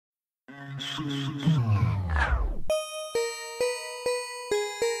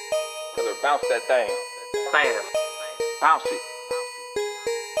Bounce that thing. Bam. Bounce it.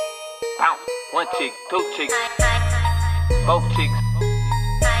 Bounce. One chick, two chicks, both chicks.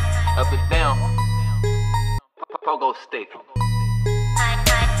 Up and down. Pogo stick.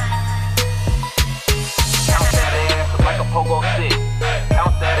 Bounce that ass like a pogo stick.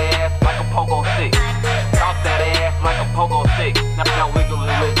 Bounce that ass like a pogo stick. Bounce that ass like a pogo stick. Now wiggle,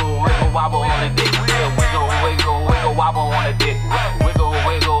 wiggle, wiggle, wobble on the dick. Yeah, wiggle, wiggle, wiggle, wobble on the dick. Wiggle,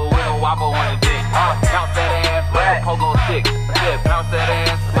 wiggle, wiggle, wobble on the dick. Bounce that ass like a pogo stick. Yeah, bounce that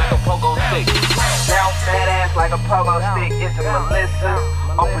ass like a pogo stick. Bounce that ass like a pogo stick. It's a Melissa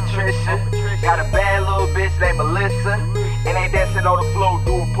or Patricia. Got a bad little bitch named Melissa, and they dancing on the floor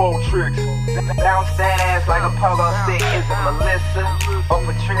doing pole tricks. Bounce that ass like a pogo stick. It's a Melissa or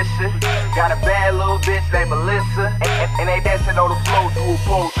Patricia. Got a bad little bitch named Melissa, and they dancing on the floor doing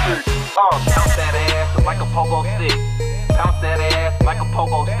pole tricks. Bounce that ass like a pogo stick. Bounce that ass like a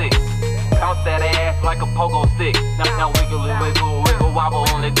pogo stick. Bounce that ass like a pogo stick. Now wiggle, wiggle, wiggle, wobble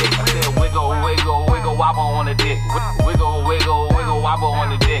on the dick. I said wiggle, wiggle, wiggle, wobble on the dick. Wiggle, wiggle, wiggle, wobble on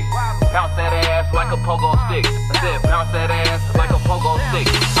the dick. Bounce that ass like a pogo stick. I said bounce that ass like a pogo stick.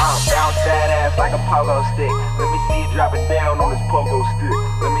 Bounce that ass like a pogo stick. Let me see you drop it down on this pogo stick.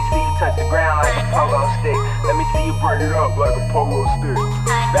 Let me see you touch the ground like a pogo stick. Let me see you break it up like a pogo stick.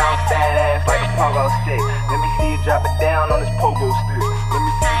 Bounce that ass like a pogo stick. Let me see you drop it down on this pogo stick. Let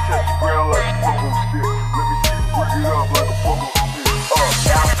me see you touch the ground like a pogo stick. Let me see you break it up like a pogo stick.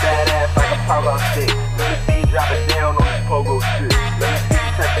 Bounce that ass like a pogo stick. Let me see you drop it down on this pogo stick. Let me see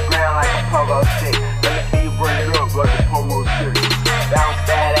you touch the ground like a pogo stick. Let me see you break it up like a pogo stick. Bounce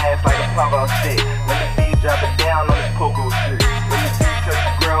that ass like a pogo stick. Let me see you drop it down on this pogo stick. Let me see you touch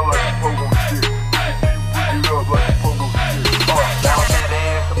the ground like a pogo stick. Let me see you break it up like a pogo stick. Bounce that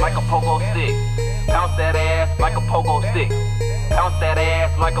ass like a pogo stick. Bounce that ass like a pogo stick. Bounce that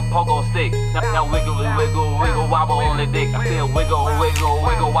ass like a pogo stick. Now wiggle, wiggle, wiggle, wobble on the dick. I said wiggle, wiggle,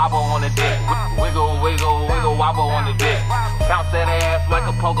 wiggle, wobble on the dick. Wiggle, wiggle, wiggle, wobble on the dick. Bounce that ass like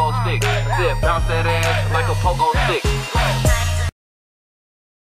a pogo stick. I said bounce that ass like a pogo stick.